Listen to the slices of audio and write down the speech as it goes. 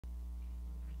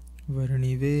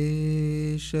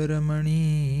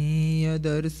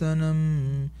वर्णिवेशरमणीयदर्शनं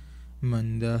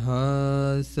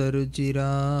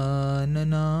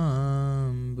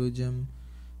मन्दहासरुचिराननाम्बुजं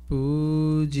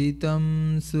पूजितं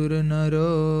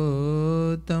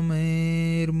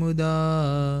सुरनरोत्तमैर्मुदा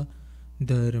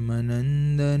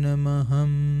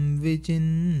धर्मनन्दनमहं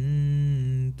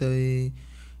विचिन्तये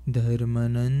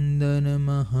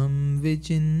धर्मनन्दनमहं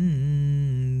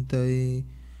विचिन्तये।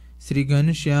 श्री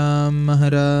घनश्याम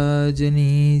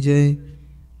महाराजनी जय।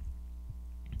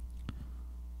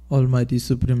 Almighty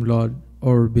Supreme Lord,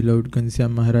 our beloved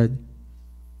Ghanshyam Maharaj,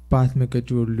 pathmaker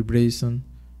to our liberation,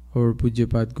 our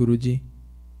Pujyapat Guruji,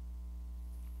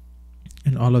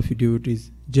 and all of you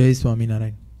devotees, Jai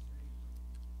Swaminarayan.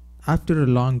 After a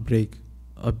long break,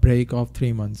 a break of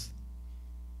 3 months,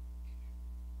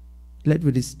 let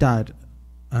me start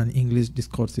on English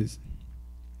discourses.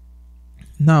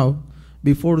 Now,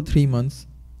 before 3 months,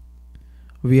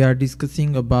 we are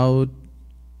discussing about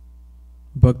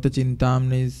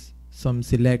Bhaktachintamani's some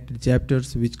selected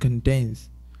chapters which contains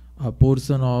a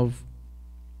portion of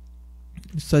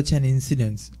such an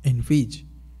incident in which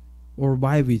or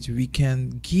by which we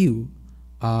can give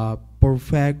a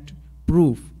perfect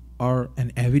proof or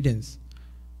an evidence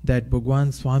that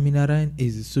Bhagwan Swaminarayan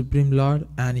is the Supreme Lord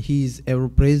and He is ever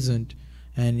present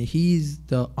and He is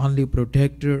the only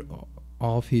protector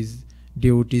of His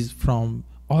devotees from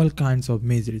all kinds of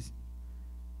miseries.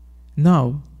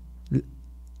 Now,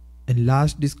 in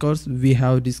last discourse, we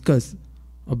have discussed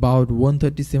about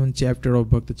 137th chapter of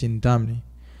Bhaktachintamani.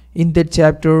 In that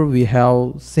chapter, we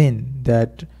have seen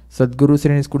that Sadguru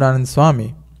Sri Niskudanand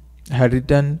Swami had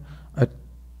written a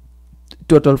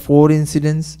total 4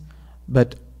 incidents,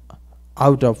 but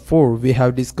out of 4, we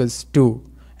have discussed 2.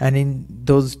 And in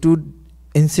those 2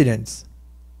 incidents,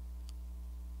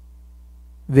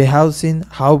 we have seen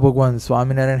how Bhagwan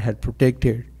Swaminarayan had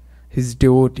protected his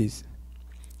devotees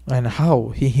and how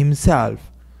he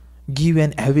himself gave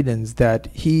an evidence that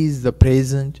he is the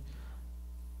present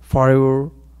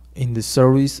forever in the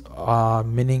service,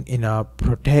 meaning in a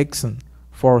protection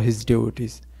for his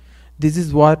devotees. This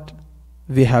is what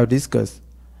we have discussed.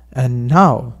 And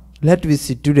now, let we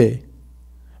see today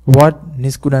what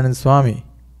Niskudanand Swami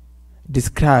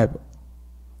described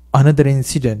another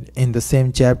incident in the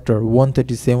same chapter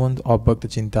 137 of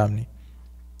Bhaktachintamani.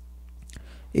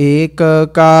 एक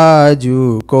काजू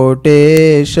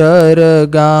कोटेश्वर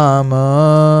गाम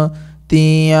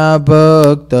तिया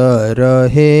भक्त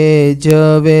रहे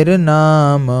झवेर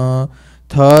नाम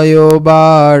थयो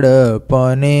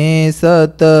बाळपणे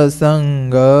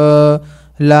सतसंग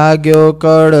लाग्यो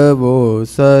कड़वो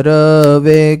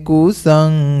सरवे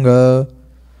कुसंग.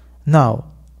 Now,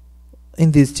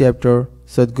 in this chapter,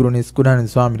 Sadguru Niskudanand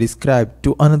Swami described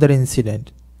to another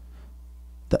incident,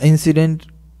 the incident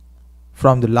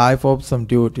from the life of some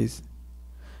devotees.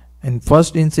 In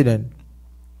first incident,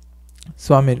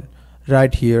 Swami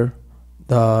write here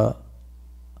the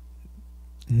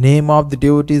name of the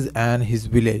devotees and his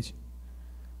village.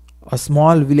 A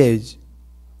small village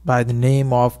by the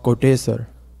name of Kotesar,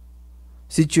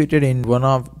 situated in one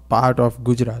of part of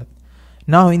Gujarat.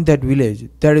 Now in that village,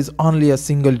 there is only a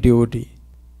single devotee.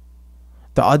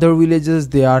 The other villages,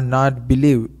 they are not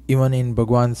believe even in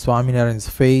Bhagwan Swaminarayan's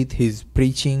faith, his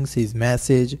preachings, his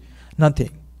message,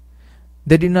 nothing.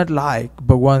 They did not like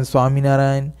Bhagwan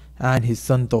Swaminarayan and his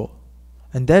Santo.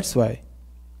 And that's why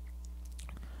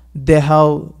they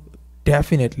have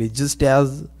definitely, just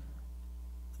as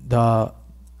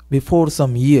before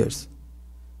some years,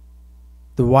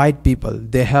 the white people,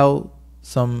 they have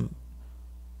some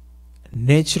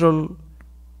natural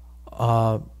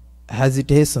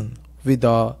hesitation with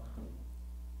the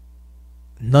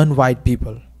non-white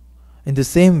people. In the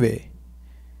same way,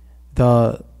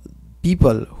 the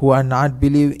people who are not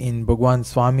believe in Bhagwan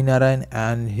Swaminarayan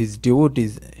and his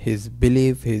devotees, his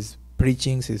belief, his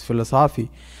preachings, his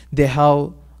philosophy, they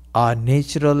have a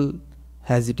natural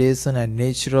hesitation and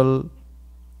natural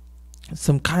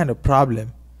some kind of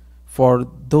problem for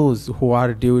those who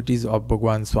are devotees of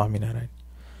Bhagwan Swaminarayan.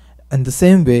 In the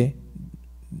same way,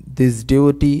 this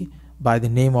devotee by the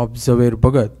name of Jhaver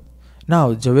Bhagat.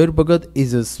 Now, Jhaver Bhagat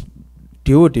is a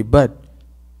devotee, but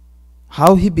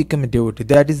how he became a devotee,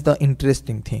 that is the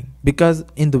interesting thing. Because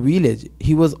in the village,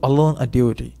 he was alone a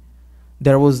devotee.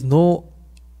 There was no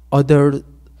other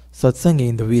satsangi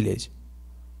in the village.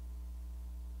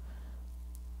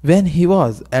 When he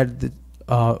was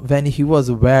when he was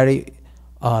very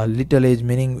little age,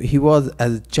 meaning he was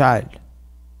as a child,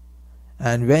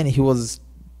 and when he was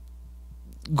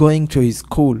going to his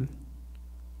school,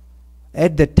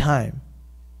 at that time,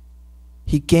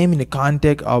 he came in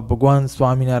contact of Bhagwan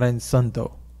Swaminarayan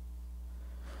Santo.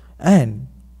 And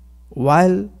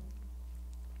while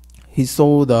he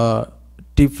saw the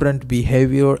different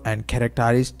behavior and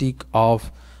characteristic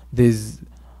of this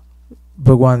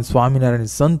Bhagwan Swaminarayan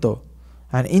Santo,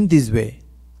 and in this way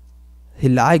he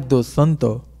liked those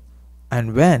Santo,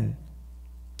 and when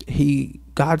he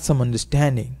got some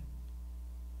understanding,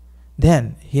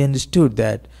 then he understood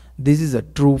that this is a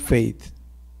true faith.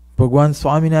 Bhagwan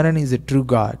Swaminarayan is a true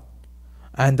God,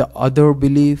 and the other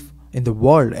belief in the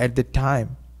world at the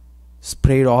time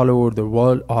spread all over the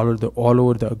world, all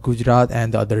over the Gujarat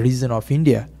and the other region of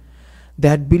India.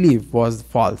 That belief was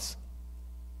false.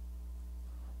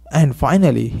 And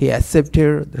finally, he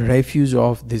accepted the refuge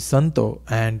of this Santo,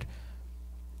 and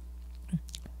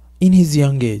in his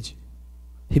young age,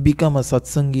 he became a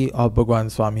satsangi of Bhagwan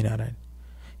Swaminarayan.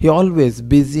 He always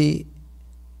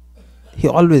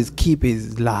keep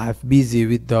his life busy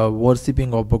with the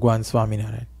worshipping of Bhagwan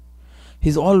Swaminarayan.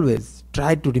 He's always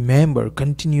tried to remember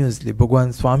continuously Bhagwan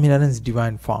Swaminarayan's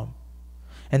divine form,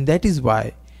 and that is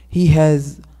why he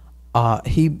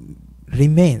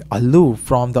remained aloof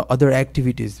from the other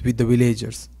activities with the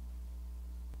villagers.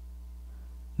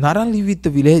 Not only with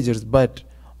the villagers, but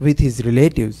with his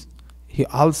relatives. He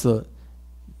also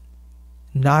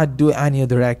not do any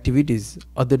other activities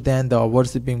other than the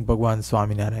worshipping Bhagwan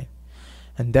Swaminarayan.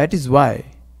 And that is why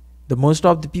the most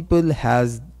of the people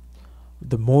has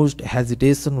the most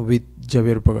hesitation with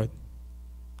Jhavir Bhagat,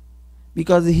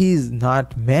 because he is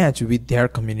not matched with their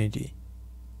community.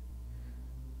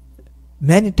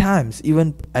 Many times,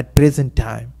 even at present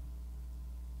time,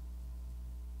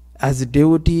 as a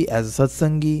devotee, as a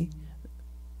satsangi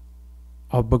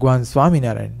of Bhagwan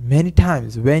Swaminarayan, many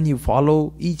times when you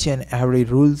follow each and every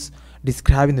rules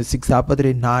described in the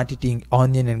Siksapatri, not eating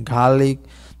onion and garlic,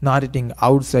 not eating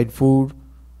outside food,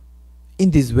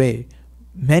 in this way,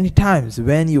 many times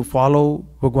when you follow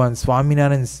Bhagwan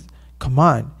Swaminarayan's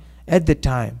command, at the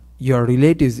time your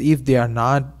relatives, if they are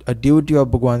not a devotee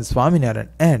of Bhagwan Swaminarayan,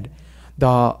 and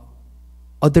the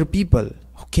other people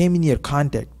who came in your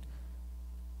contact,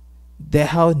 they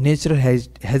have natural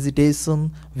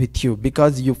hesitation with you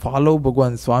because you follow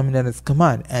Bhagwan Swaminarayan's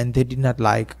command and they did not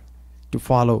like to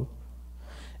follow.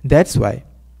 That's why,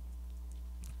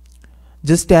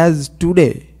 just as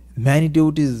today many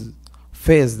devotees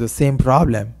face the same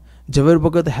problem, Jhavir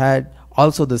Bhagat had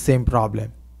also the same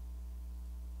problem.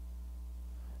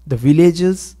 The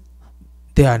villagers,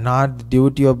 they are not the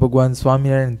devotee of Bhagwan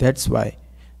Swaminarayan, that's why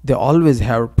they always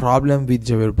have a problem with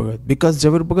Jhavir Bhagat, because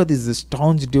Jhavir Bhagat is a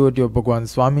staunch devotee of Bhagwan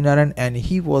Swaminarayan and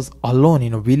he was alone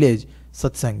in a village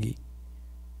satsangi.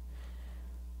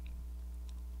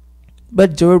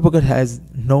 But Jhavir Bhagat has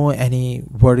no any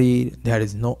worry, there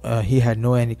is no he had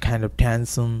no any kind of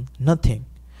tension, nothing,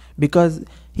 because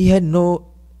he had no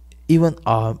even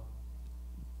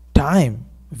time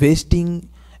wasting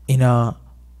in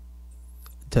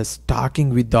just talking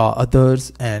with the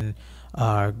others and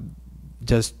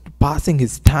just passing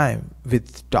his time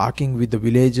with talking with the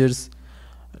villagers,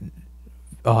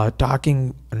 talk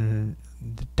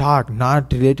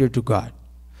not related to God.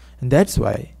 And that's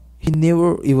why he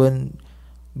never even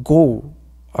go,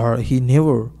 or he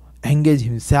never engage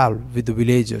himself with the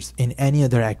villagers in any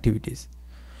other activities.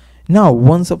 Now,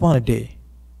 once upon a day,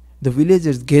 the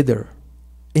villagers gather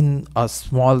in a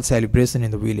small celebration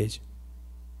in the village.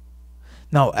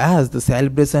 Now, as the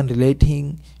celebration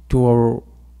relating to our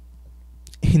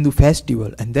Hindu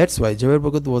festival, and that's why Jhavir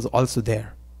Bhagat was also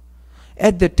there.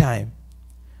 At that time,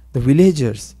 the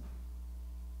villagers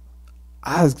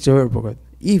asked Jhavir Bhagat,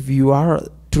 if you are a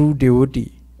true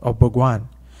devotee of Bhagwan,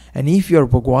 and if your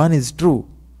Bhagwan is true,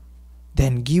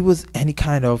 then give us any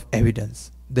kind of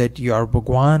evidence that your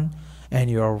Bhagwan and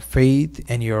your faith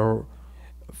and your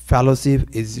fellowship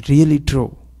is really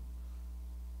true.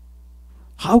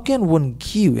 How can one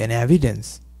give an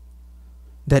evidence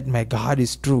that my God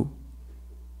is true?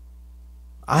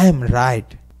 I am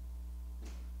right.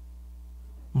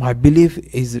 My belief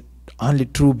is only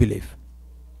true belief.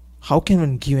 How can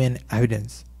one give an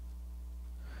evidence?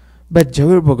 But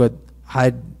Jhavir Bhagat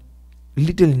had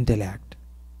little intellect.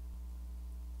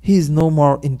 He is no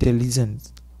more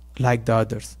intelligent like the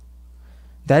others.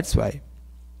 That's why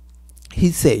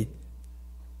he said,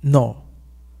 no,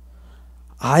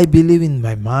 I believe in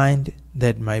my mind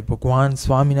that my Bhagwan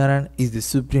Swaminarayan is the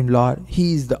Supreme Lord.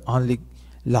 He is the only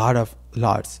Lord of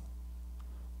Lords.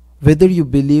 Whether you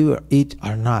believe it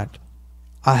or not,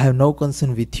 I have no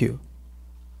concern with you.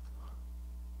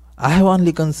 I have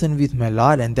only concern with my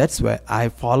Lord, and that's why I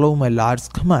follow my Lord's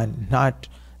command, not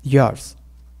yours.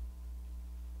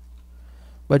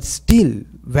 But still,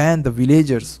 when the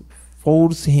villagers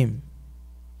force him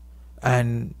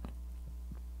and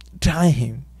try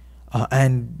him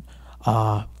and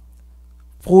uh,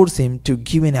 force him to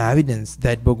give an evidence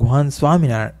that Bhagwan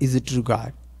Swaminarayan is a true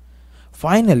God.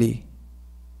 Finally,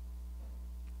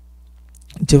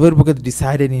 Javar Bhagat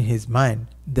decided in his mind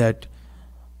that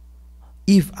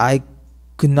if I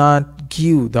could not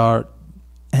give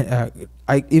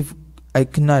if I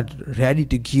could not ready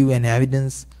to give an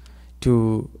evidence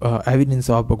to evidence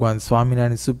of Bhagwan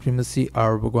Swaminarayan's supremacy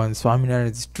or Bhagwan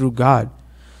Swaminarayan's true God,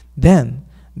 then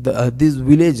these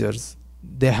villagers,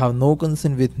 they have no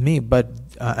concern with me, but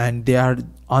and they are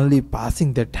only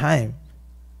passing their time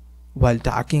while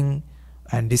talking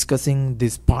and discussing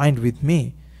this point with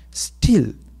me.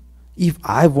 Still, if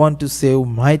I want to save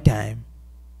my time,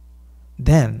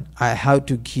 then I have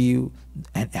to give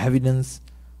an evidence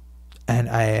and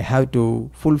I have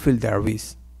to fulfill their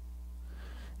wish.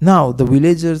 Now the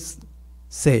villagers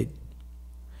said,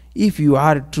 if you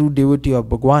are a true devotee of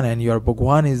Bhagwan and your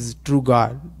Bhagwan is true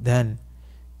God, then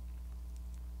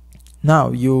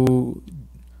now you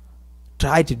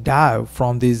try to dive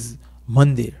from this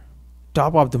Mandir,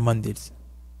 top of the Mandirs.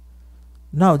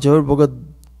 Now Javar Bhagat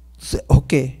said,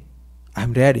 okay,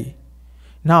 I'm ready.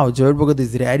 Now Javar Bhagat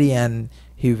is ready and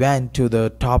he went to the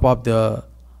top of the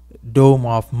dome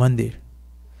of Mandir.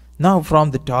 Now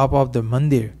from the top of the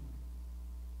Mandir,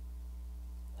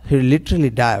 he literally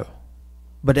dived.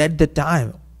 But at the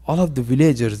time, all of the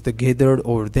villagers, they gathered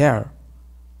over there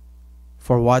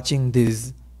for watching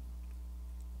this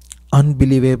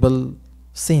unbelievable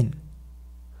scene.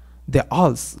 They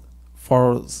all,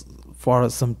 for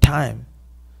some time,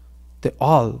 they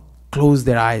all closed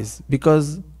their eyes,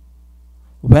 because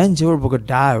when Javar Bhagat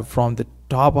dived from the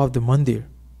top of the Mandir,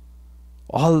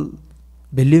 all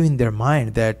believe in their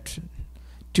mind that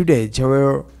today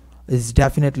Javar is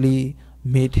definitely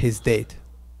meet his death.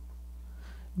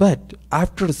 But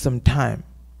after some time,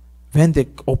 when they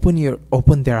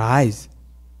open their eyes,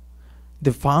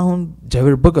 they found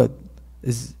Javar Bhagat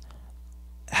is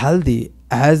healthy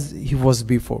as he was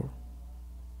before.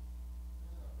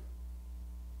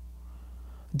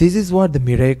 This is what the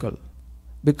miracle,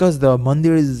 because the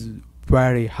Mandir is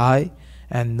very high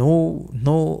and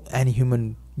no any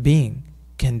human being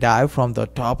can dive from the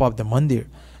top of the Mandir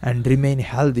and remain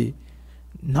healthy.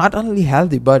 Not only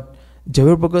healthy, but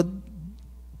Javar Bhagat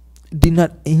did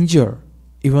not injure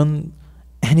even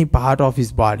any part of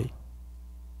his body.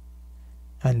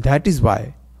 And that is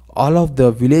why all of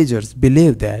the villagers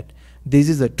believe that this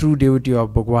is a true devotee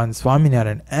of Bhagwan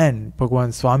Swaminarayan and Bhagwan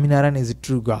Swaminarayan is a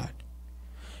true God.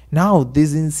 Now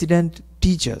this incident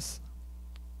teaches,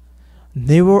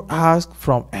 never ask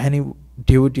from any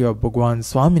devotee of Bhagwan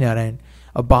Swaminarayan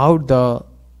about the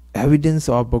evidence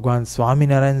of Bhagwan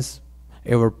Swaminarayan's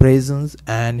ever presence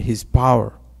and his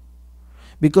power.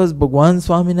 Because Bhagwan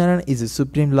Swaminarayan is a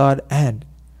Supreme Lord, and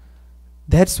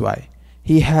that's why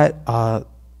he had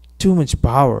too much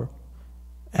power,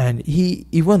 and he,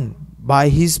 even by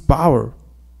his power,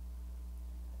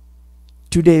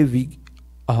 today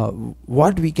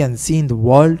what we can see in the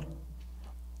world,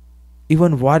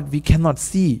 even what we cannot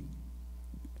see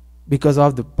because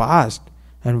of the past,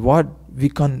 and what we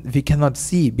cannot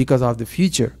see because of the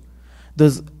future,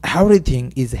 those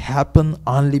everything is happen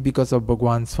only because of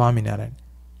Bhagwan Swaminarayan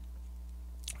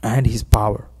and his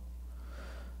power.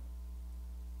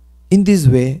 In this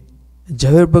way,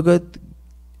 Javar Bhagat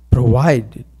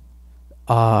provided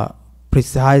a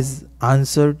precise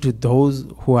answer to those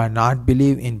who are not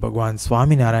believe in Bhagwan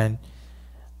Swaminarayan,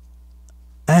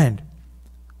 and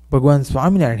Bhagwan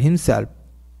Swaminarayan himself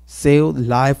saved the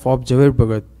life of Javar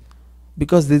Bhagat,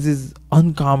 because this is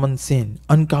uncommon sin,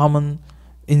 uncommon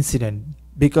incident,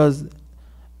 because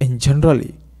in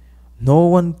generally no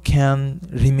one can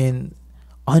remain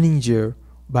uninjured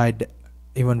by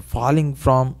even falling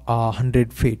from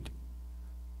 100 feet,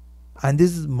 and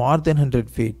this is more than 100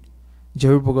 feet.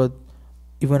 Javar Bhagat,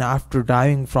 even after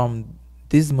diving from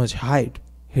this much height,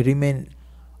 he remained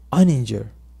uninjured,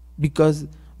 because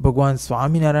Bhagwan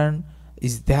Swaminarayan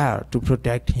is there to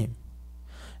protect him.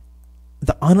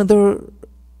 The another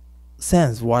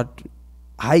sense what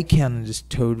I can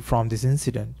understood from this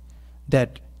incident,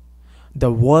 that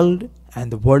the world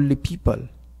and the worldly people,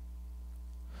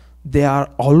 they are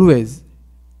always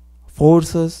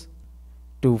forces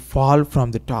to fall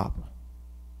from the top.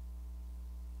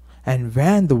 And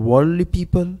when the worldly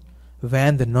people,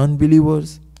 when the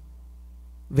non-believers,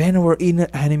 when our inner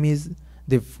enemies,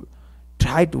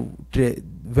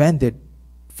 when they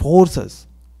force us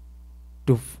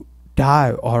to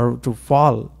die or to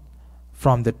fall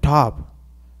from the top,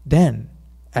 then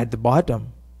at the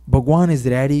bottom, Bhagwan is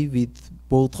ready with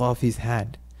both of his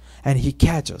hand and he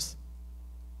catches.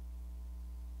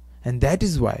 And that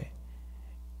is why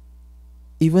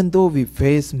even though we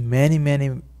face many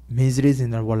miseries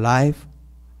in our life,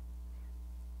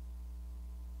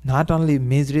 not only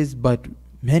miseries but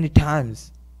many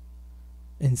times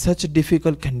in such a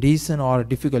difficult condition or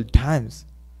difficult times,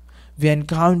 we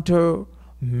encounter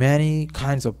many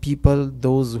kinds of people,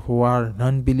 those who are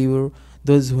non-believer,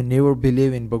 those who never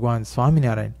believe in Bhagwan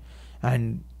Swaminarayan.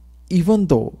 And even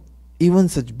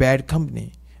such bad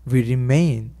company, we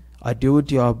remain a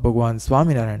devotee of Bhagwan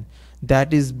Swaminarayan.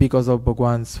 That is because of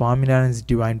Bhagwan Swaminarayan's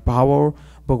divine power.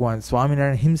 Bhagwan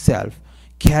Swaminarayan himself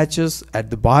catches at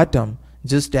the bottom,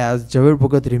 just as Javar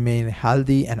Bhagat remained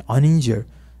healthy and uninjured.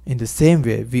 In the same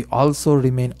way, we also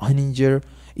remain uninjured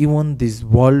even this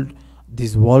world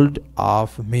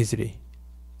of misery.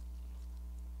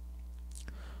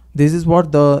 This is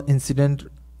what the incident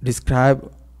described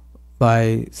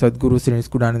by Sadguru Sri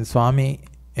Niskudanand Swami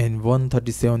in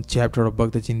 137th chapter of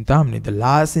Bhaktachintamani. The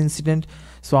last incident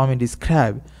Swami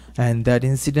described, and that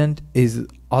incident is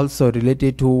also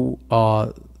related to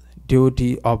a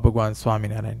devotee of Bhagwan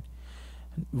Swaminarayan.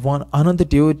 Another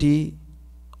devotee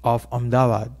of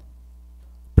Ahmedabad,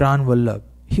 Pran Vallabh,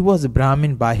 he was a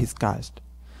Brahmin by his caste.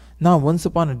 Now once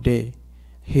upon a day,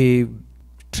 he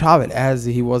traveled, as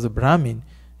he was a Brahmin,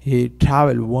 he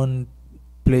traveled one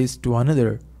place to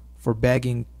another for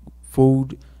begging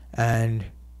food, and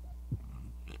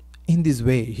in this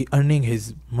way he earning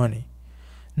his money.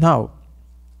 Now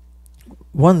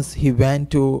once he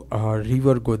went to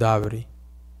river Godavari,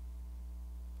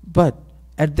 but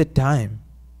at the time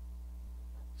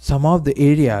some of the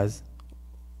areas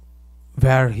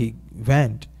where he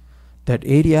went, that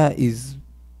area is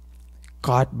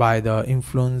caught by the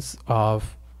influence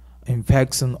of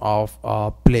infection of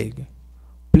plague.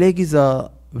 Plague is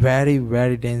a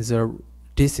very dangerous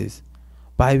disease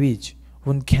by which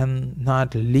one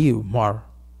cannot live more.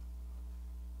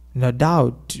 No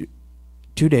doubt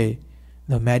today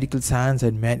the medical science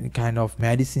and many kind of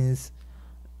medicines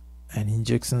and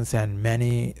injections and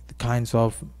many kinds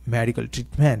of medical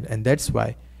treatment, and that's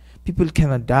why people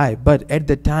cannot die. But at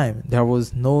the time there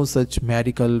was no such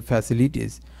medical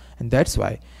facilities, and that's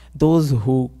why those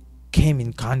who came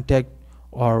in contact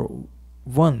or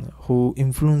one who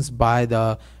influenced by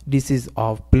the disease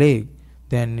of plague,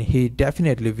 then he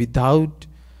definitely without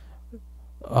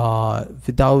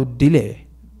delay,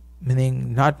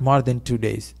 meaning not more than 2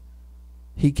 days,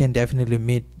 he can definitely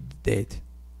meet death.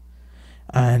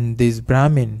 And this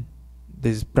Brahmin,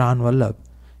 this Pran Vallabh,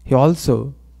 he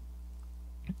also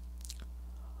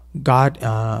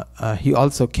he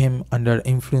also came under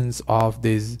influence of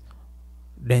this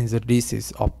dangerous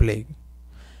disease of plague.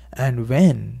 And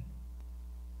when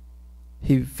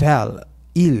he fell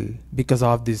ill because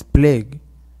of this plague,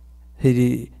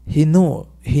 he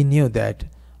knew that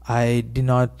I did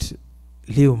not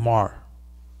live more,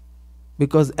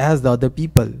 because as the other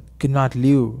people could not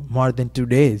live more than 2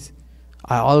 days,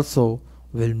 I also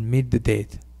will meet the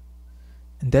death.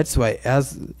 And that's why,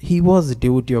 as he was a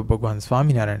devotee of Bhagwan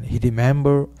Swaminarayan, he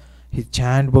remembered, he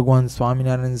chanted Bhagwan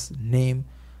Swaminarayan's name,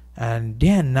 and day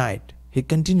and night he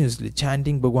continuously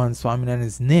chanting Bhagwan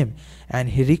Swaminarayan's name, and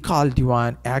he recalled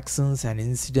divine actions and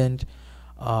incident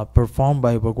performed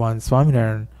by Bhagwan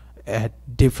Swaminarayan at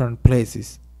different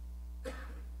places.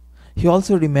 He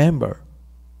also remembered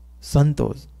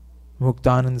Santos,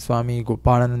 Muktanand Swami,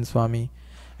 Gopalanand Swami,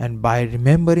 and by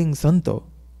remembering Santo,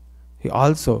 he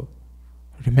also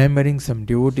remembering some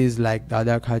devotees like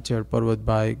Dada Khachar, Parvat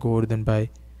Bhai, Govardhan Bhai.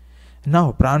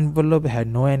 Now Pran Vallabh had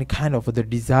no any kind of other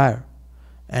desire,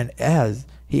 and as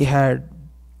he had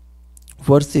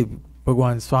worshipped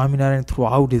Bhagwan Swaminarayan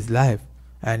throughout his life,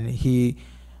 and he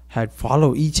had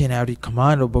followed each and every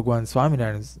command of Bhagwan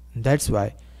Swaminarayan, that's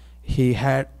why he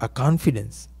had a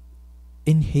confidence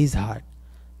in his heart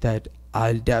that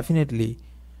I'll definitely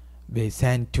be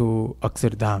sent to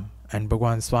Akshardham, and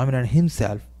Bhagwan Swaminarayan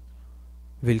himself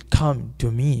will come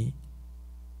to me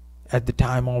at the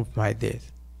time of my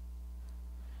death.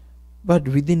 But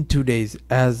within 2 days,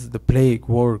 as the plague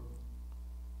worked,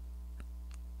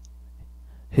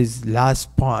 his last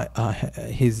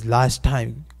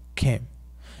time came,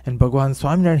 and Bhagwan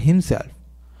Swaminarayan himself,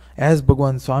 as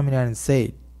Bhagwan Swaminarayan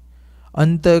said,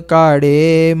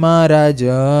 Antakade mara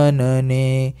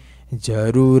janane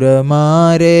jarur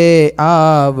mare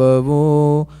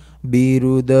avavu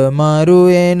बिरुद मारु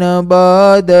N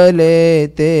बदले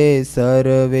ते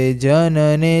सर्वे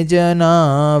जनने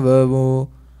जनावु.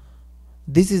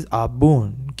 This is a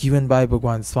boon given by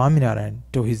Bhagwan Swaminarayan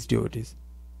to his devotees.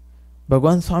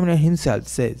 Bhagwan Swaminarayan himself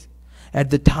says,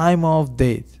 at the time of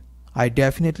death, I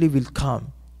definitely will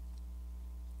come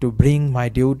to bring my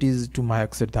devotees to my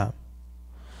Akshardham.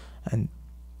 And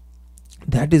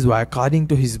That is why, according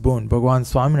to his boon, Bhagavan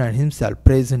Swaminarayan himself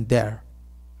present there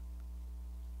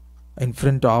in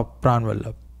front of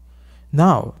Pranvallabh.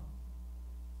 Now,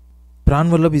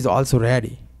 Pranvallabh is also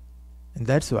ready, and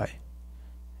that's why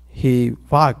he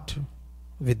walked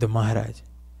with the Maharaj.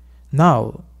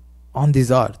 Now, on this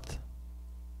earth,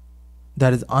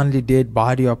 there is only dead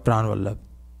body of Pranvallabh,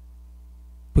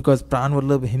 because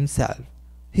Pranvallabh himself,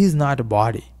 he is not a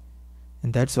body,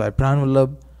 and that's why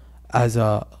Pranvallabh, as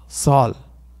a soul,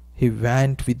 he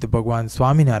went with the Bhagavan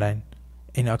Swaminarayan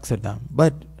in Akshardham.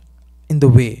 But in the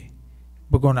way,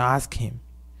 Bhagavan asked him,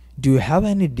 do you have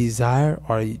any desire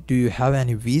or do you have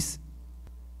any wish?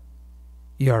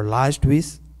 Your last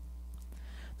wish?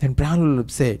 Then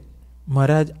Pranvallabh said,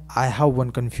 Maharaj, I have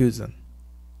one confusion.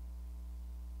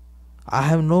 I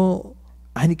have no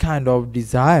any kind of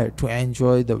desire to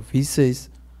enjoy the wishes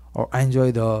or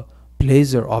enjoy the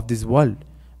pleasure of this world.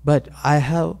 But I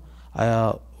have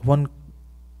one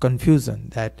confusion,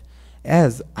 that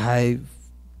as I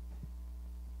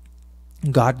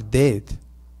got death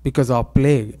because of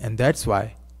plague, and that's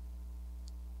why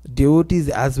devotees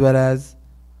as well as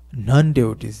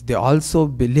non-devotees, they also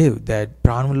believe that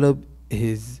Pranvallabh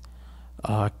is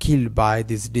killed by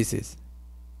this disease.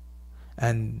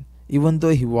 And even though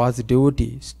he was a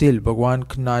devotee, still Bhagavan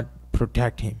could not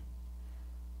protect him.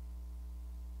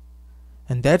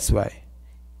 And that's why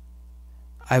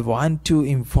I want to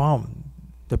inform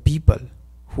the people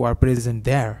who are present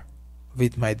there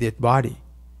with my dead body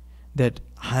that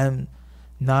I am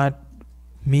not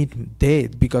meet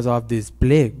death because of this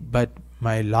plague, but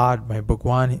my Lord, my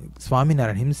Bhagavan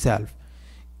Swaminarayan himself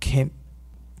came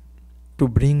to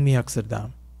bring me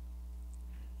Akshardham.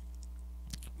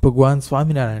 Bhagavan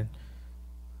Swaminarayan,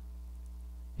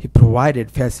 he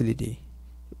provided facility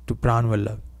to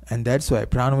Pranvallabh, and that's why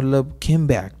Pranvallabh came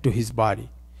back to his body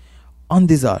on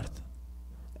this earth.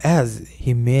 As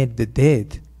he made the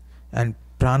death, and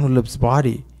Pranvallabh's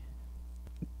body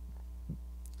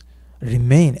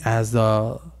remain as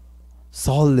a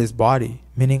soulless body,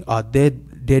 meaning a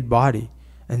dead body.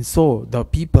 And so the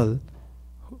people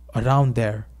around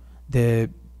there, they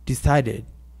decided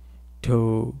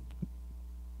to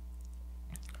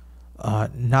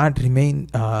not remain,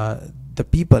 the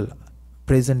people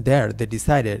present there, they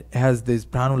decided, as this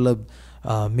Pranvallabh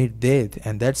meet death,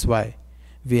 and that's why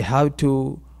we have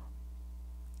to,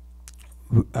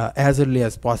 as early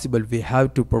as possible, we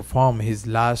have to perform his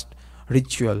last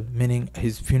ritual, meaning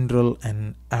his funeral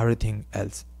and everything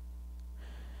else.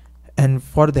 And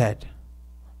for that,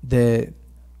 they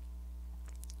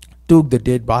took the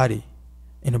dead body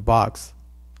in a box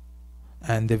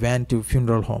and they went to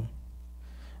funeral home.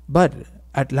 But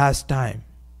at last time,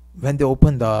 when they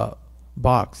opened the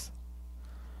box,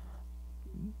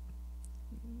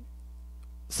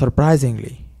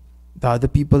 surprisingly, the other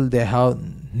people, they have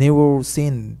never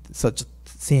seen such a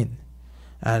scene.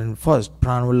 And first,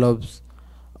 Pranvallabh's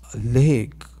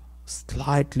leg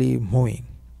slightly moving,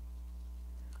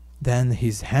 then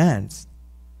his hands,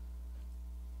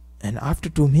 and after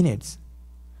 2 minutes,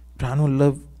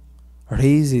 Pranvallabh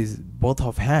raises both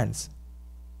of hands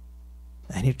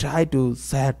and he tried to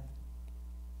say,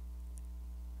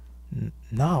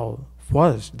 now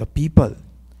first the people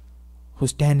who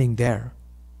standing there,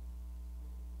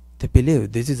 they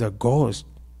believe this is a ghost.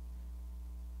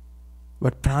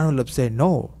 But Pranvallabh said,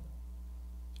 no,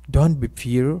 don't be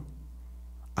fear.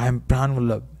 I am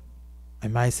Pranvallabh, I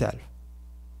myself.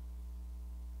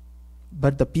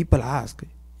 But the people ask,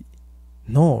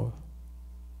 no,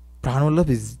 Pranvallabh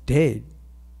is dead.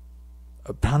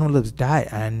 Pranvallabh's died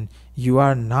and you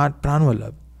are not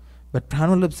Pranvallabh. But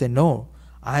Pranvallabh said, no,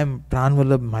 I am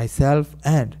Pranvallabh myself,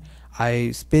 and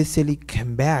I specially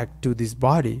came back to this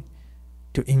body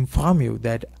to inform you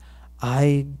that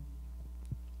I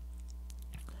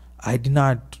did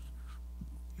not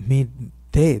meet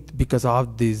death because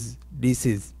of this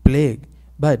disease, plague,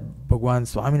 but Bhagavan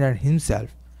Swaminarayan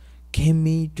himself came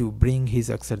me to bring his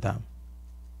Akshardham.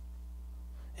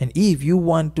 And if you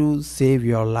want to save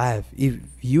your life, if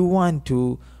you want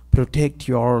to protect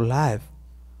your life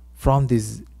from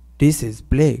this disease,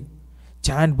 plague,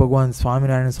 chant Bhagavan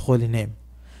Swaminarayan's holy name.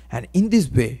 And in this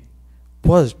way,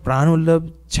 first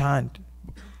Pranvallabh chant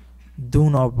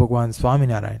Dun of Bhagavan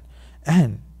Swaminarayan,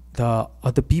 and the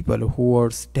other people who are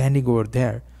standing over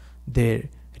there, they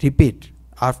repeat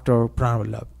after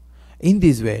Pranvallabh. In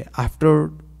this way,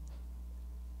 after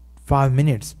 5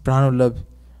 minutes, Pranvallabh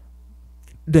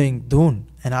doing Dun,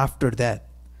 and after that,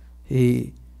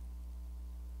 he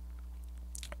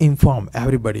informed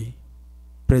everybody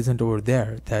present over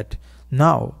there that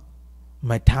now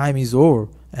my time is over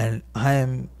and I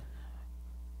am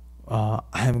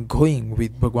I am going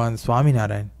with Bhagwan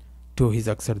Swaminarayan to his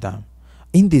Akshardham.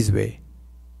 In this way,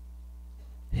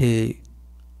 he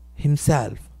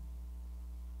himself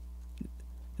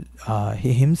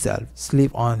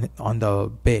sleep on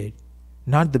the bed,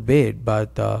 not the bed,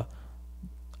 but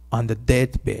on the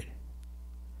death bed.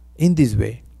 In this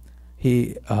way,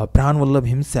 he Pranvallabh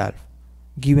himself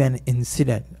give an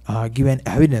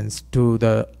evidence to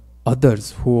the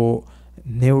others who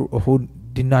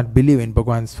did not believe in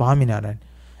Bhagwan Swaminarayan,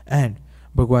 and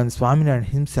Bhagwan Swaminarayan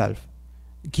himself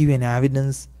give an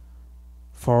evidence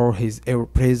for his ever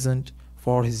present,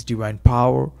 for his divine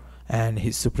power and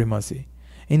his supremacy.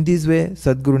 In this way,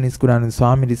 Sadguru Niskuranand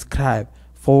Swami described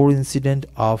 4 incidents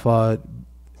of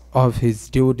his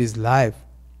devotee's life,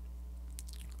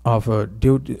 of a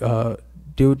devotee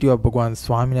of Bhagwan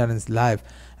Swaminarayan's life,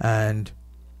 and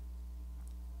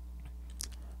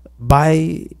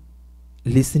by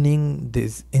listening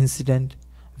this incident,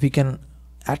 we can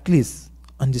at least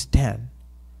understand.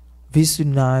 We should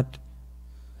not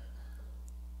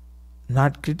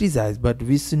criticize, but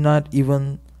we should not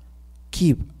even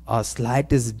keep a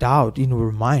slightest doubt in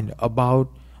our mind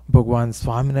about Bhagwan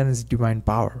Swaminarayan's divine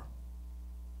power.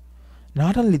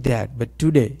 Not only that, but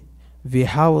today we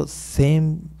have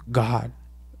same God,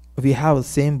 we have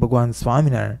same Bhagwan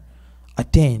Swaminarayan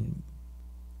attained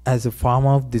as a form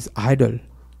of this idol,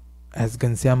 as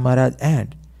Ghanshyam Maharaj,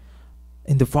 and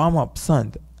in the form of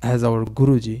Sant as our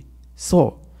Guruji.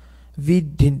 So we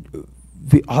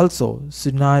also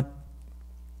should not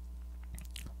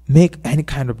make any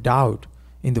kind of doubt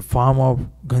in the form of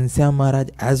Ghanshyam Maharaj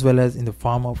as well as in the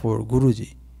form of our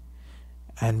Guruji.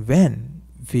 And when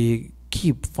we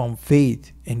keep firm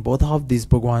faith in both of these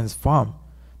Bhagwan's form,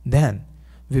 then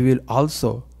we will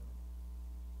also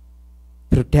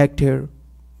protected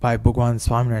by Bhagwan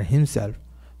Swaminarayan himself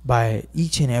by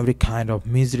each and every kind of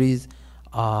miseries,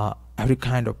 every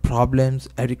kind of problems,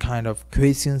 every kind of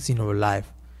questions in our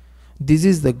life. This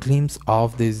is the glimpse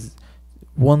of this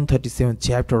 137th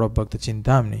chapter of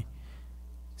Bhaktachintamani.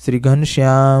 Sri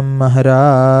Ghanshyam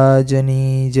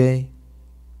Maharajani Jai.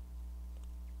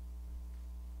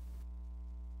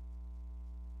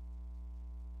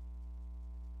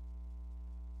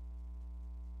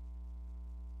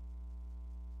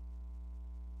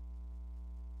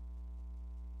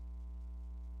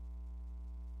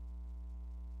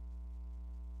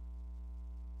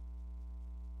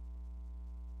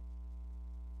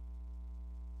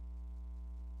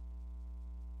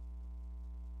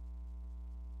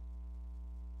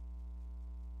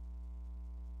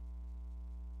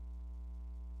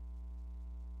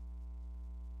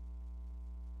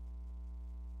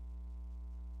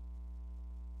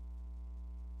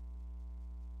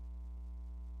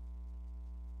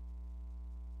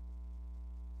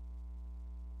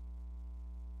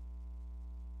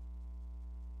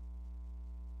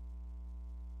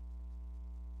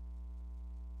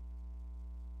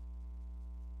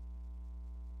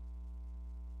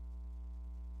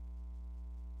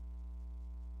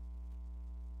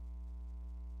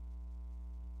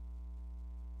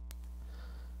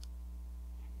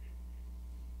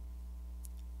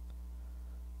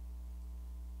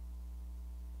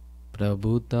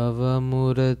 प्रभु तव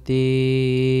मूर्ति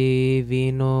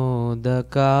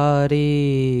विनोदकारी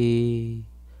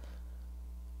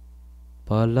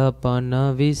पलपन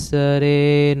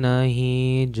विसरे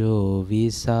नहीं जो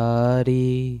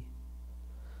विसारी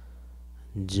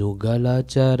जुगल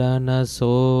चरण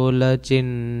soul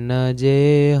चिन्ह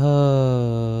जेह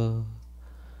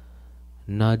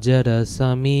नजर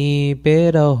समीपे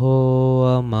रहो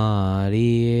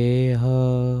हमारी एह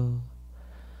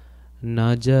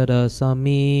नजर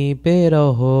समीपे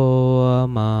रहो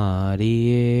हमारी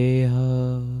एह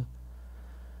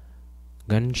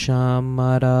घनश्याम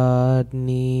महाराज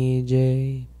की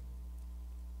जय.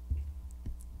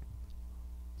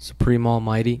 Supreme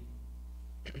Almighty,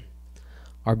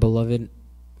 our beloved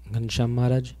Ghanshyam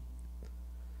Maharaj,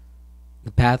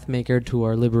 the path maker to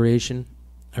our liberation,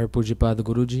 our Pujyapada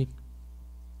Guruji,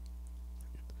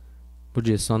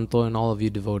 Pujya Santo, and all of you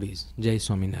devotees, Jai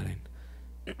Swaminarayan.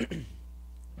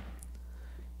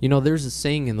 You know, there's a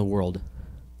saying in the world,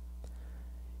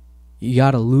 you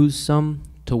gotta lose some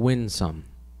to win some.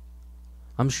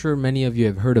 I'm sure many of you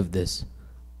have heard of this,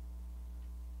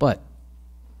 but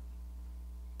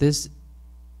this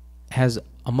has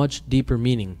a much deeper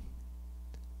meaning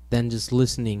than just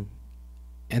listening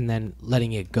and then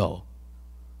letting it go.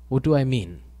 What do I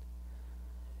mean?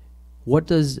 What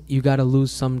does you gotta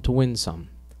lose some to win some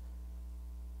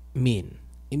mean?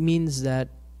 It means that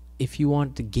if you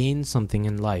want to gain something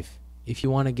in life, if you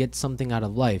want to get something out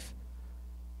of life,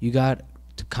 you got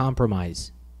to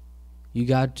compromise. You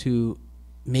got to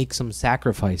make some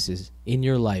sacrifices in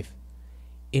your life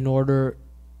in order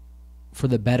for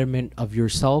the betterment of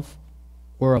yourself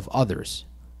or of others.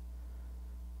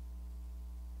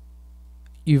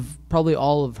 You've probably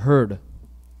all have heard,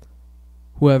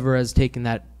 whoever has taken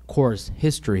that course,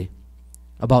 history,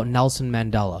 about Nelson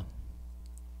Mandela.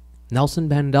 Nelson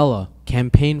Mandela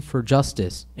campaigned for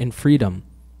justice and freedom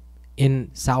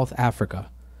in South Africa.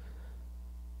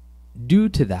 Due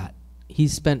to that, he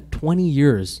spent 20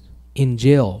 years in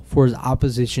jail for his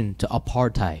opposition to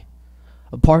apartheid.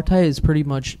 Apartheid is pretty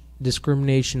much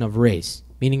discrimination of race,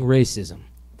 meaning racism.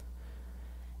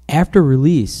 After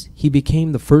release, he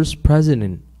became the first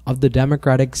president of the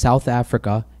Democratic South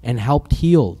Africa and helped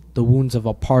heal the wounds of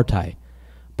apartheid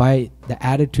by the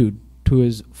attitude to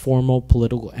his former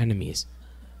political enemies.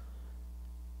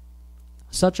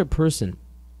 Such a person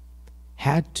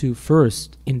had to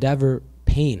first endeavor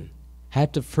pain,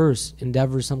 had to first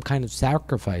endeavor some kind of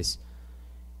sacrifice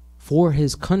for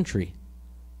his country.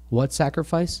 What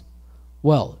sacrifice?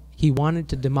 Well, he wanted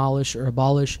to demolish or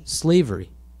abolish slavery.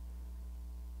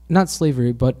 Not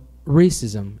slavery, but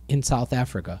racism in South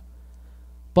Africa.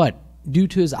 But due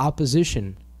to his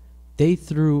opposition, they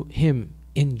threw him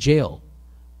in jail,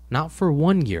 not for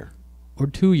 1 year, or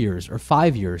 2 years, or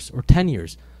 5 years, or 10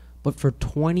 years, but for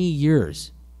 20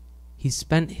 years. He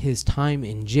spent his time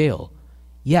in jail.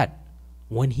 Yet,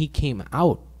 when he came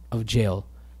out of jail,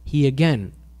 he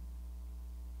again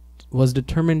was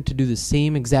determined to do the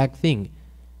same exact thing.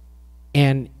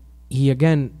 And he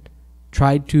again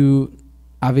tried to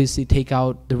obviously take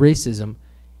out the racism.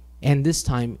 And this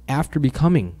time, after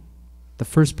becoming the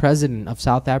first president of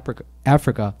South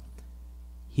Africa,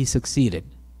 he succeeded.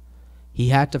 He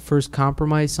had to first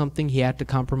compromise something. He had to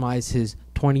compromise his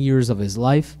 20 years of his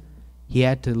life. He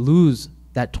had to lose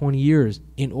that 20 years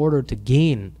in order to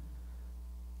gain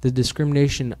the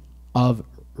discrimination of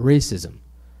racism.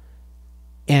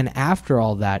 And after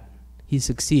all that, he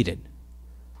succeeded.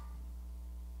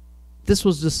 This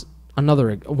was just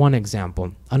one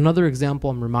example. Another example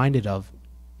I'm reminded of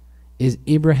is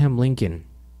Abraham Lincoln,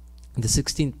 the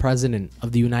 16th president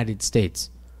of the United States.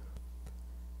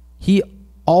 He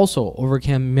also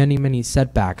overcame many, many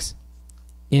setbacks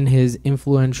in his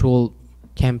influential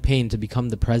campaign to become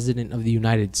the president of the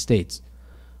United States.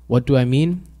 What do I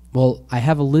mean? Well, I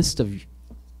have a list of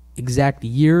exact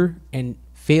year and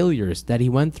failures that he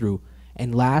went through,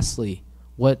 and lastly,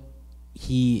 what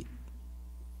he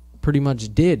pretty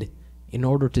much did in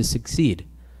order to succeed.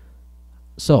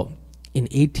 So, in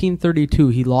 1832,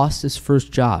 he lost his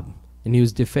first job, and he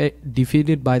was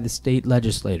defeated by the state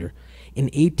legislator. In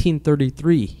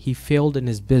 1833, he failed in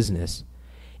his business.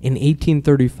 In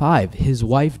 1835, his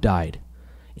wife died.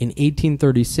 In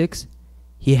 1836,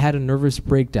 he had a nervous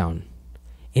breakdown.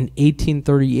 In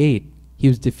 1838, he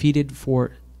was defeated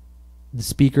for the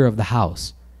Speaker of the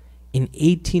House. In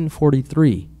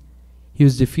 1843, he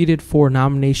was defeated for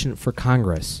nomination for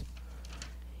Congress.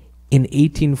 In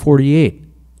 1848,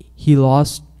 he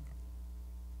lost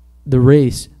the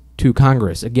race to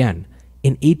Congress again.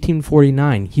 In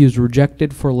 1849, he was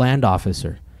rejected for land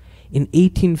officer. In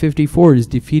 1854, he was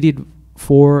defeated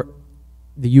for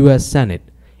the U.S. Senate.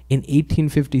 In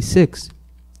 1856,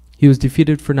 he was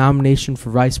defeated for nomination for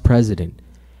vice president.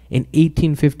 In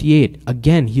 1858,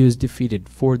 again, he was defeated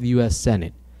for the U.S.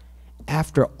 Senate.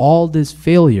 After all this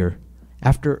failure,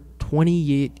 after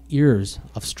 28 years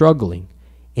of struggling,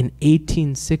 in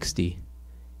 1860,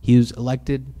 he was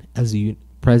elected as the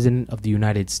President of the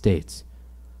United States.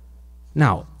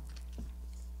 Now,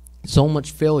 so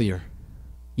much failure,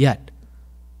 yet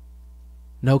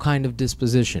no kind of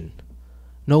disposition,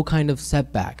 no kind of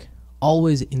setback,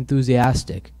 always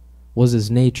enthusiastic was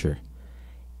his nature.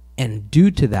 And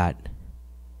due to that,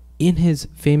 in his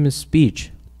famous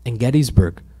speech in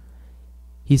Gettysburg,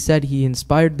 he said he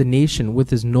inspired the nation with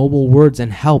his noble words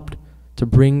and helped to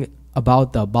bring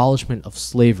about the abolishment of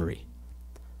slavery.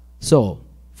 So,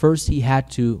 first he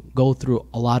had to go through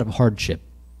a lot of hardship,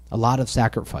 a lot of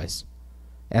sacrifice,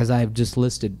 as I have just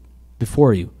listed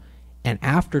before you. And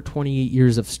after 28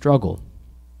 years of struggle,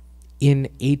 in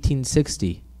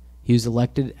 1860, he was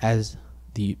elected as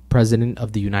the President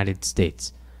of the United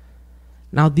States.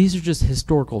 Now, these are just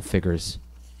historical figures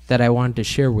that I wanted to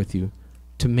share with you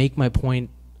to make my point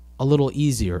a little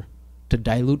easier, to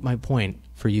dilute my point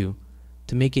for you,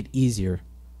 to make it easier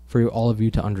for all of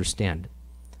you to understand.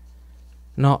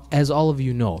 Now, as all of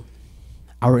you know,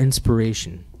 our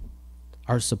inspiration,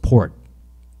 our support,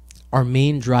 our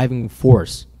main driving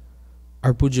force,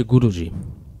 our Puja Guruji.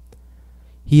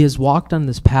 He has walked on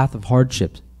this path of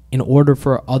hardships in order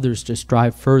for others to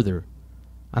strive further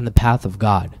on the path of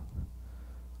God.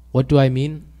 What do I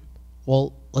mean?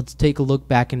 Well, let's take a look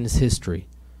back in his history.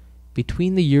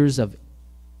 Between the years of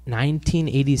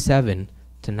 1987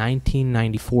 to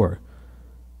 1994,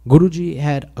 Guruji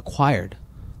had acquired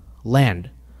land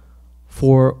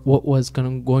for what was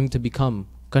going to become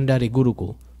Kandari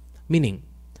Gurukul, meaning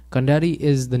Kandari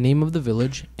is the name of the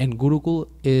village and Gurukul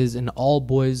is an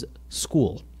all-boys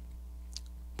school.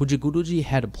 Puja Guruji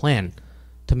had a plan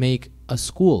to make a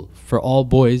school for all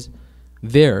boys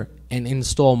there and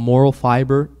install moral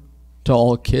fiber to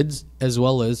all kids, as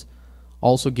well as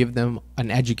also give them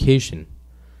an education.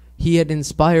 He had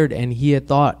inspired and he had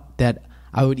thought that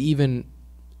I would even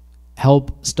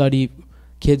help study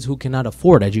kids who cannot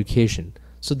afford education.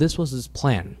 So this was his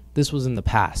plan. This was in the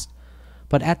past.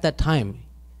 But at that time,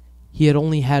 he had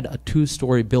only had a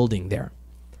 2-story building there.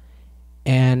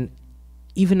 And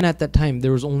even at that time,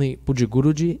 there was only Puja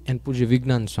Guruji and Puja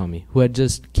Vignan Swami, who had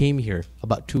just came here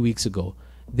about 2 weeks ago.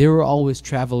 They were always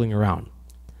traveling around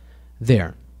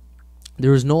there.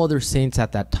 There was no other saints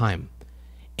at that time.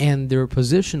 And their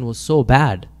position was so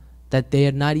bad that they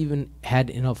had not even had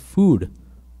enough food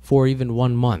for even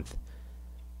 1 month.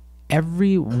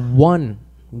 The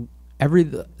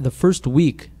first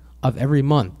week of every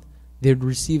month, they would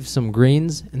receive some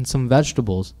grains and some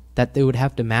vegetables that they would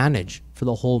have to manage for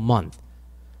the whole month.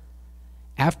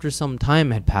 After some time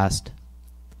had passed,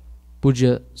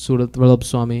 Puja Surat Vallabh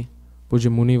Swami, Puja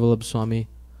Muni Vallabh Swami,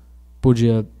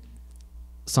 Puja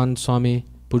Sant Swami,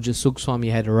 Puja Sukh Swami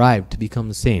had arrived to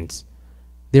become saints.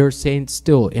 They are saints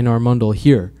still in our mandal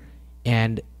here,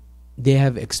 and they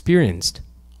have experienced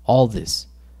all this.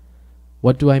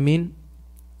 What do I mean?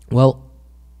 Well,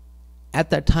 at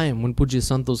that time when Puja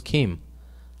Santos came,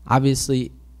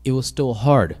 obviously it was still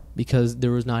hard because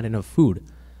there was not enough food.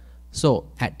 So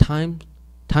at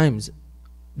times,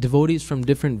 devotees from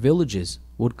different villages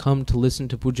would come to listen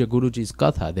to Puja Guruji's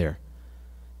katha there.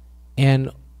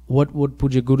 And what would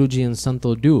Puja Guruji and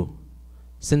Santo do?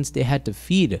 Since they had to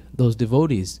feed those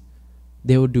devotees,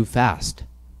 they would do fast.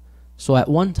 So at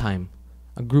one time,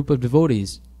 a group of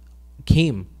devotees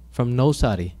came from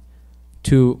Nosari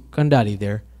to Kandari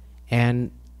there,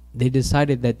 and they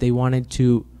decided that they wanted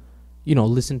to,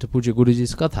 listen to Puja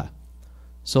Guruji's katha.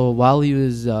 So while he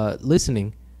was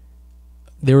listening,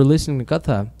 they were listening to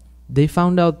katha, they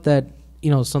found out that,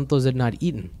 Santos had not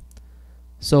eaten.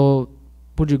 So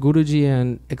Puja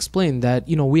Guruji explained that,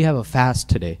 we have a fast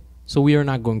today, so we are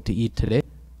not going to eat today.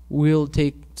 We'll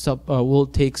take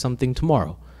something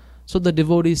tomorrow. So the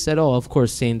devotees said, oh, of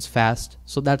course, saints fast,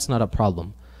 so that's not a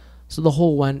problem. So the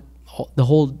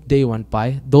whole day went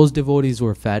by. Those devotees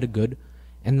were fed good.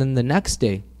 And then the next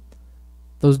day,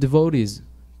 those devotees,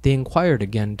 they inquired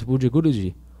again to Puja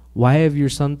Guruji, why have your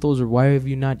santos or why have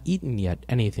you not eaten yet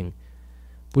anything?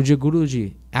 Puja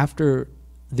Guruji, after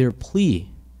their plea,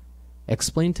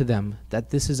 explained to them that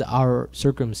this is our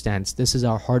circumstance, this is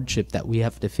our hardship that we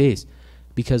have to face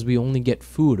because we only get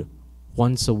food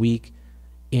once a week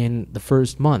in the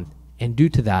first month. And due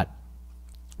to that,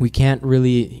 we can't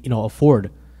really,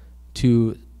 afford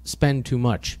to spend too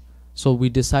much. So we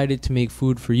decided to make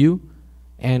food for you,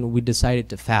 and we decided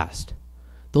to fast.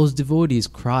 Those devotees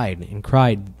cried and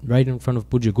cried right in front of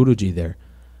Puja Guruji there.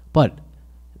 But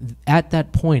at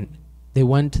that point, they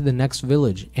went to the next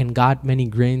village and got many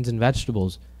grains and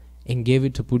vegetables and gave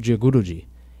it to Puja Guruji.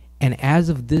 And as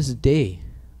of this day,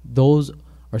 those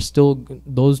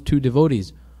 2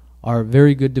 devotees are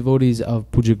very good devotees of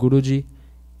Puja Guruji,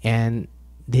 and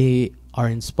they are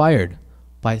inspired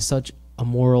by such a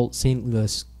moral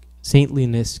saintliness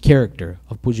character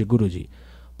of Puja Guruji.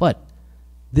 But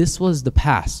this was the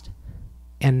past,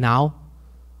 and now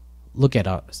look at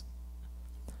us.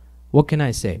 What can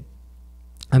I say?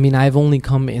 I mean, I've only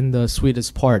come in the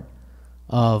sweetest part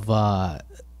of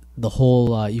the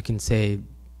whole, you can say,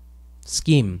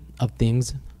 scheme of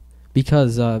things,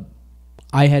 because I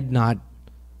had not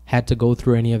had to go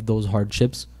through any of those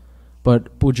hardships,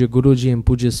 but Puja Guruji and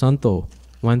Puja Santo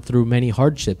went through many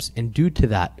hardships, and due to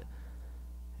that,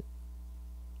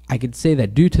 I could say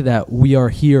that due to that, we are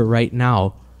here right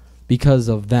now because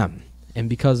of them and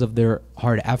because of their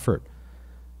hard effort.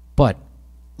 But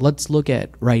let's look at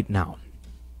right now.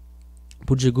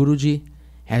 Puja Guruji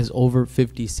has over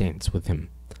 50 saints with him.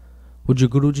 Puja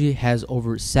Guruji has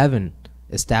over 7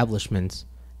 establishments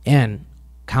and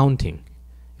counting.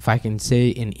 If I can say,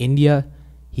 in India,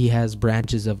 he has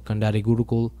branches of Kandari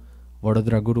Gurukul,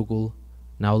 Vadodara Gurukul,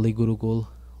 Nauli Gurukul,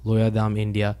 Loyadham,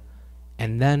 India.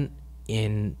 And then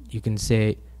in, you can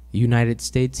say, United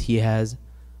States, he has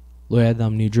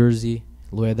Loyadham, New Jersey,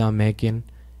 Loyadham, Macon,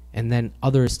 and then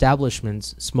other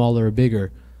establishments, smaller or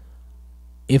bigger.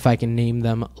 If I can name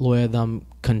them, Loyadham,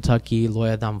 Kentucky,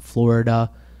 Loyadham, Florida,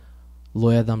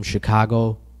 Loyadham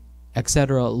Chicago,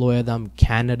 etc., Loyadham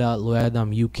Canada,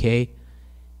 Loyadham UK,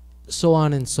 so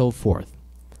on and so forth.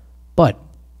 But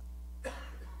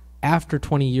after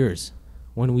 20 years,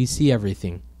 when we see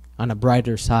everything on a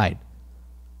brighter side,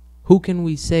 who can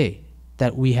we say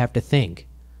that we have to thank?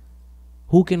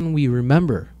 Who can we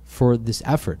remember for this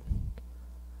effort?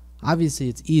 Obviously,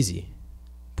 it's easy.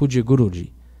 Puja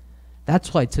Guruji.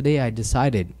 That's why today I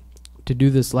decided to do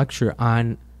this lecture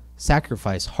on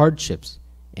sacrifice, hardships,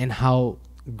 and how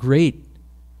great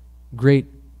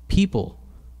people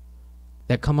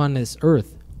that come on this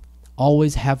earth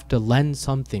always have to lend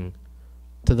something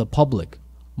to the public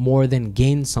more than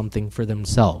gain something for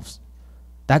themselves.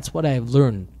 That's what I have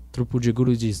learned through Puja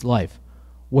Guruji's life,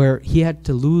 where he had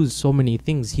to lose so many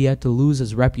things. He had to lose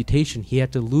his reputation. He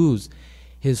had to lose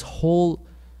his whole,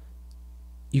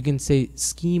 you can say,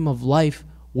 scheme of life,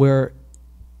 where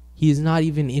he is not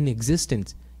even in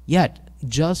existence yet,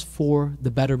 just for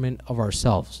the betterment of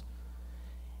ourselves.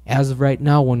 As of right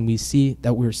now, when we see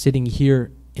that we're sitting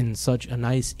here in such a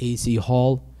nice AC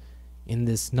hall, in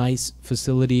this nice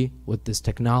facility with this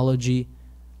technology,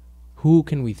 who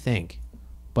can we thank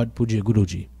but Puja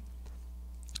Guruji?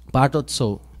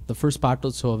 Patotso, the first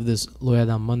Patotso of this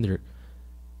Loyadham Mandir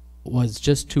was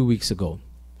just 2 weeks ago,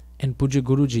 and Puja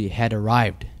Guruji had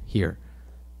arrived here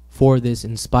for this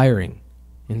inspiring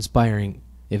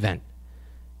event.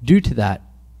 Due to that,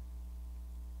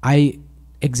 I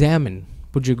examined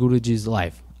Puja Guruji's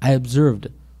life. I observed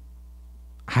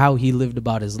how he lived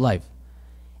about his life.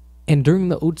 And during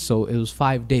the Utsav, it was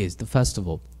 5 days, the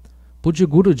festival, Puja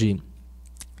Guruji,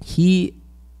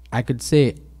 I could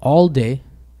say all day,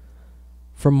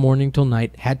 from morning till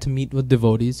night, had to meet with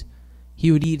devotees.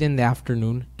 He would eat in the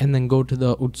afternoon and then go to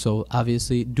the Utsav,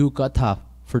 obviously, do katha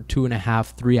for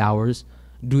 2.5, 3 hours,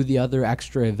 do the other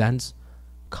extra events,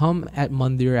 come at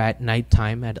Mandir at night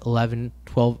time at 11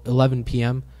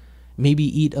 p.m., maybe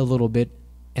eat a little bit,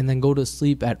 and then go to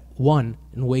sleep at 1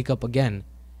 and wake up again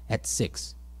at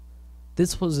 6.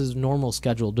 This was his normal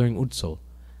schedule during Utsav.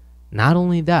 Not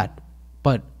only that,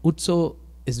 but Utsav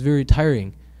is very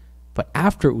tiring. But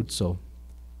after Utsav,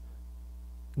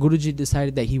 Guruji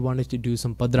decided that he wanted to do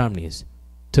some padramnis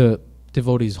to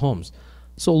devotees' homes.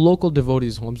 So local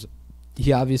devotees' homes,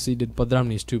 he obviously did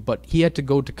padramnis too, but he had to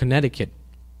go to Connecticut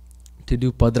to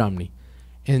do padramni.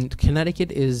 And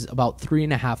Connecticut is about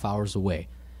 3.5 hours away,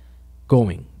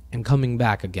 going and coming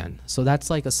back again. So that's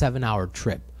like a 7-hour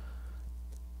trip.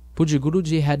 Puja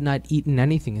Guruji had not eaten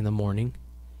anything in the morning,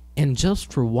 and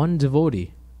just for one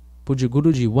devotee, Puja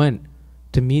Guruji went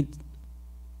to meet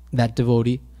that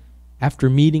devotee. After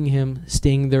meeting him,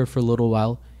 staying there for a little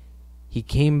while, he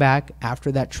came back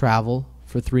after that travel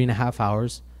for 3.5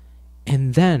 hours,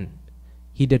 and then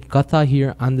he did katha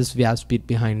here on this Vyaspit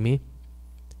behind me.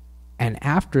 And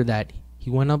after that, he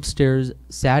went upstairs,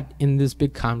 sat in this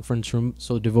big conference room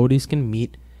so devotees can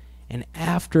meet. And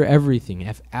after everything,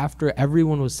 after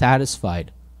everyone was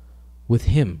satisfied with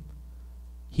him,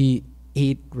 he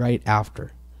ate right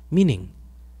after. Meaning,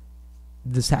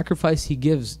 the sacrifice he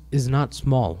gives is not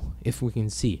small, if we can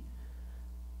see.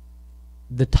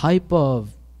 The type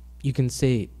of, you can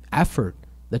say, effort,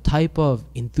 the type of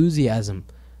enthusiasm,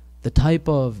 the type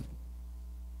of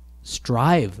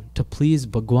strive to please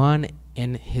Bhagwan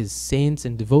and his saints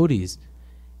and devotees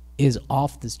is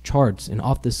off the charts and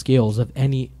off the scales of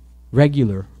any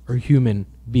regular or human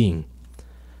being.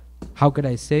 How could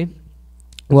I say?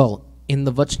 Well, in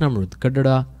the Vachanamrut,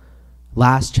 Kadada,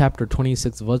 last chapter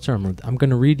 26 of Vachanamrut, I'm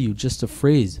going to read you just a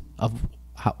phrase of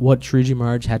what Shree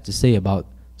Maharaj had to say about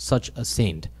such a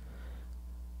saint.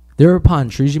 Thereupon,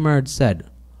 Shree Maharaj said,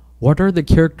 "What are the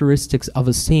characteristics of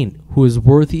a saint who is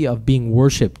worthy of being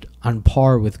worshipped on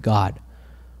par with God?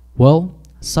 Well,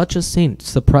 such a saint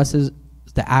suppresses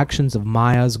the actions of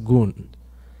Maya's gun,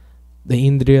 the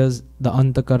Indriyas, the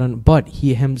Antakaran, but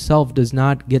he himself does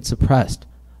not get suppressed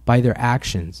by their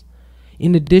actions.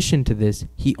 In addition to this,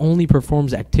 he only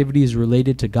performs activities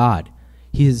related to God.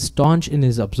 He is staunch in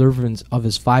his observance of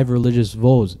his 5 religious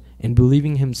vows, and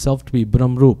believing himself to be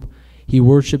Brahmrup, he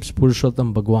worships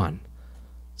Purushottam Bhagwan."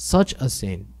 Such a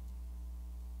saint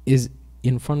is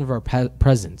in front of our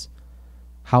presence.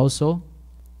 How so?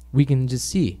 We can just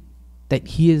see that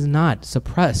he is not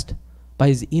suppressed by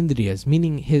his indriyas,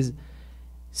 meaning his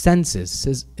senses,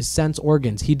 his sense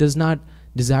organs. He does not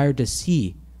desire to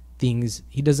see things.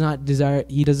 He does not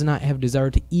have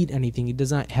desire to eat anything. He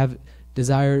does not have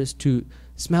desires to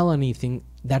smell anything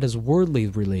that is worldly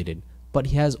related, but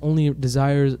he has only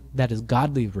desires that is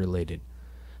godly related.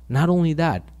 Not only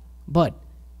that, but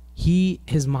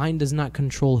his mind does not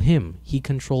control him. He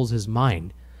controls his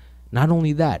mind. Not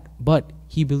only that, but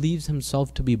he believes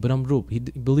himself to be Brahmrup. He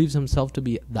believes himself to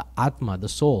be the Atma, the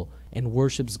soul, and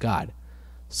worships God.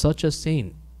 Such a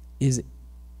saint is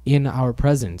in our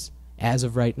presence as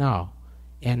of right now.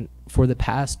 And for the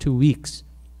past 2 weeks,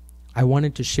 I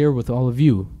wanted to share with all of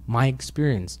you my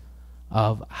experience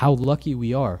of how lucky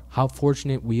we are, how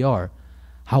fortunate we are,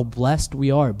 how blessed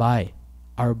we are by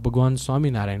our Bhagwan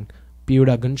Swaminarayan,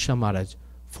 Piyuda Ghanshyam Maharaj,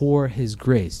 for his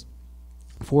grace,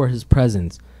 for his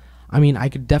presence. I mean, I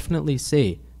could definitely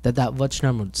say that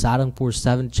Vachnamrut, Sarangpur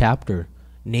 7th chapter,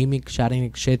 Namik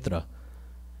Sharinik Kshetra,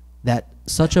 that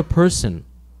such a person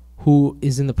who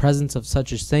is in the presence of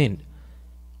such a saint,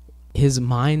 his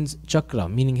mind's chakra,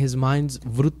 meaning his mind's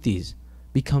vruttis,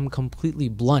 become completely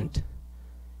blunt.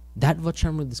 That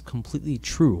Vachamrit is completely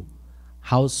true.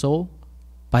 How so?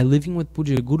 By living with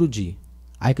Puja Guruji,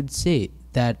 I could say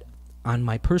that on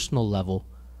my personal level,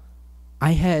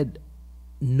 I had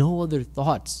no other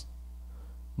thoughts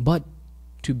but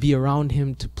to be around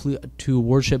him, to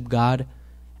worship God.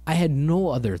 I had no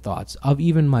other thoughts of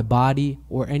even my body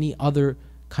or any other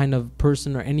kind of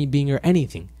person or any being or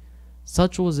anything.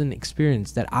 Such was an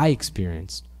experience that I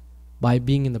experienced by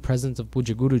being in the presence of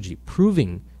Puja Guruji,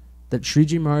 proving that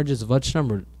Shriji Maharaj's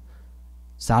Vachnamrut,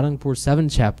 Sarangpur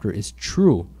 7th chapter, is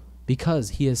true,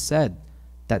 because he has said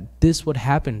that this would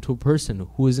happen to a person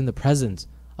who is in the presence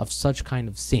of such kind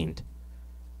of saint.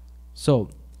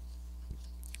 So,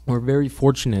 we're very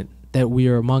fortunate that we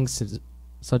are amongst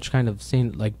such kind of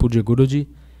saint like Puja Guruji.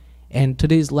 And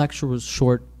today's lecture was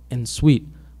short and sweet,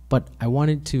 but I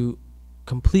wanted to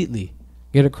completely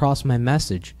get across my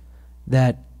message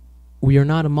that we are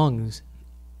not amongst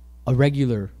a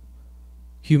regular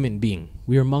human being.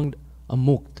 We are among a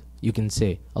mukt, you can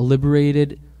say, a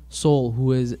liberated soul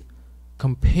who is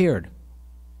compared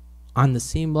on the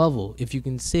same level, if you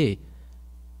can say,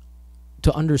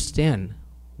 to understand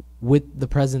with the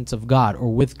presence of God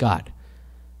or with God.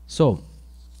 So,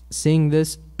 saying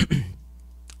this,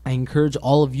 I encourage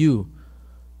all of you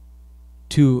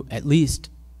to at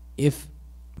least, if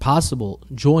possible,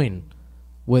 join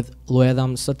with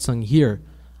Loyadham Satsang here.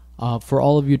 For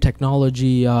all of you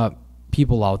technology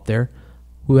people out there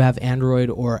who have Android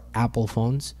or Apple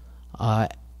phones,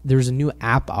 there's a new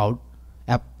app called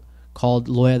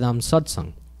Loyadham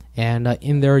Satsang. And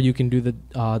in there you can do the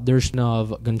darshana of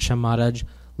Ghanshyam Maharaj,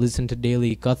 listen to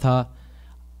daily katha,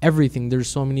 everything. There's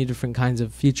so many different kinds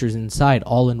of features inside,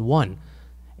 all in one.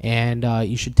 And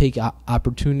you should take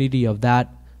opportunity of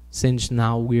that, since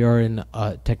now we are in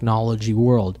a technology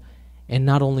world. And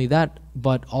not only that,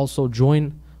 but also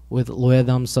join with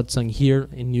Loyadham Satsang here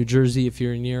in New Jersey if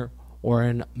you're near, or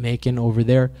in Macon over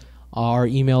there. Our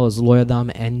email is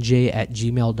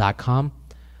loyadhamnj@gmail.com.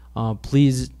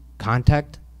 Please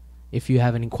contact if you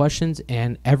have any questions.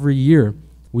 And every year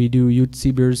we do youth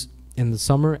sibers in the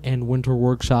summer and winter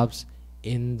workshops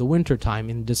in the winter time,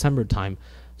 in December time.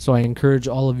 So I encourage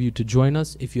all of you to join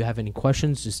us. If you have any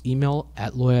questions, just email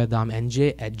at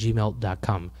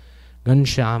loyadhamnj@gmail.com.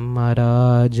 Ghanshyam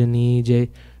Maharajani Jai.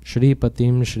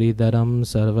 Shripatim Shridaram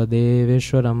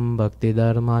Sarvadeveshwaram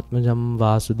Bhaktidharmatmajam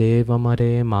Vasudevam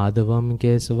Hare Madhavam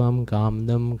Kesavam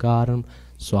Kamdam Karam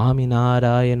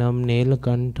Swaminarayanam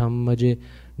Nelakantham Bhaje.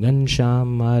 Ghanshyam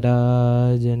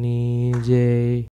Maharajani Jai.